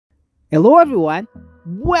Hello everyone,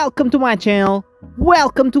 welcome to my channel,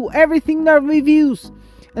 welcome to Everything Nerd Reviews.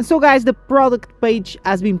 And so guys, the product page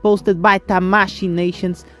has been posted by Tamashii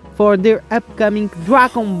Nations for their upcoming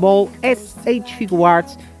Dragon Ball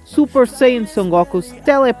S.H.Figuarts Super Saiyan Son Goku's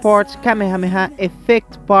Teleports Kamehameha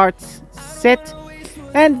Effect Parts set.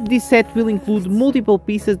 And this set will include multiple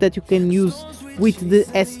pieces that you can use with the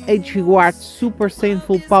S.H.Figuarts Super Saiyan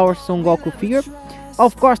Full Power Son Goku figure.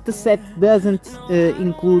 Of course, the set doesn't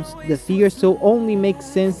include the figure, so only makes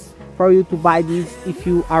sense for you to buy these if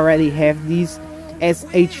you already have these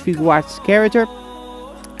S.H.Figuarts character.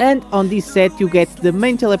 And on this set you get the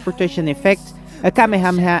main teleportation effect, a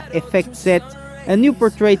Kamehameha effect set, a new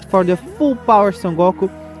portrait for the full power Son Goku,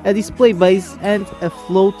 a display base and a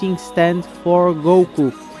floating stand for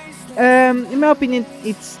Goku. In my opinion,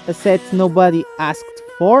 it's a set nobody asked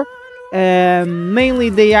for. Mainly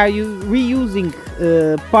they are reusing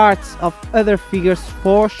parts of other figures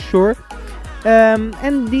for sure,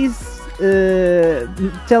 and this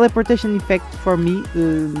teleportation effect for me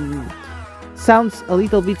sounds a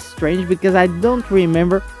little bit strange because I don't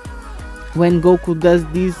remember when Goku does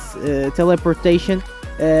this teleportation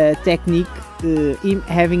technique him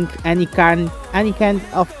having any kind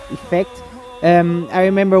of effect. I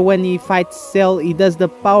remember when he fights Cell, he does the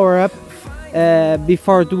power up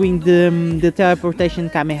before doing the teleportation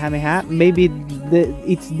Kamehameha. Maybe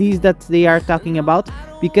it's these that they are talking about,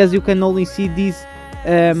 because you can only see this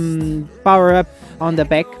power up on the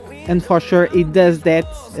back, and for sure it does that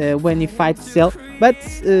when he fights Cell. But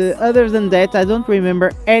other than that, I don't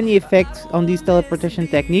remember any effect on this teleportation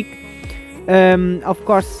technique. Of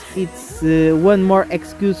course, it's one more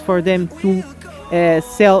excuse for them to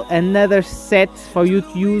sell another set for you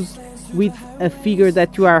to use with a figure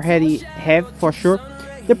that you already have for sure.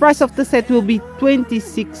 The price of the set will be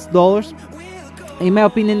 $26. In my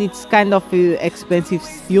opinion, it's kind of expensive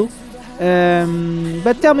still,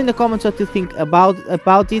 but tell me in the comments what you think about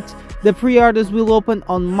it. The pre-orders will open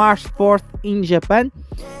on March 4th in Japan.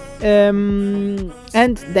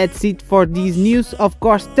 And that's it for these news. Of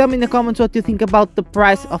course, tell me in the comments what you think about the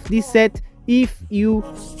price of this set, if you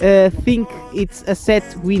think it's a set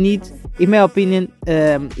we need. In my opinion,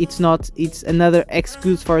 it's not. It's another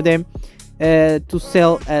excuse for them to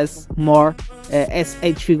sell us more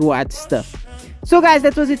S.H.Figuarts stuff. So guys,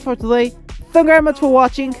 that was it for today. Thank you very much for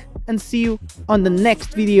watching, and see you on the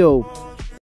next video.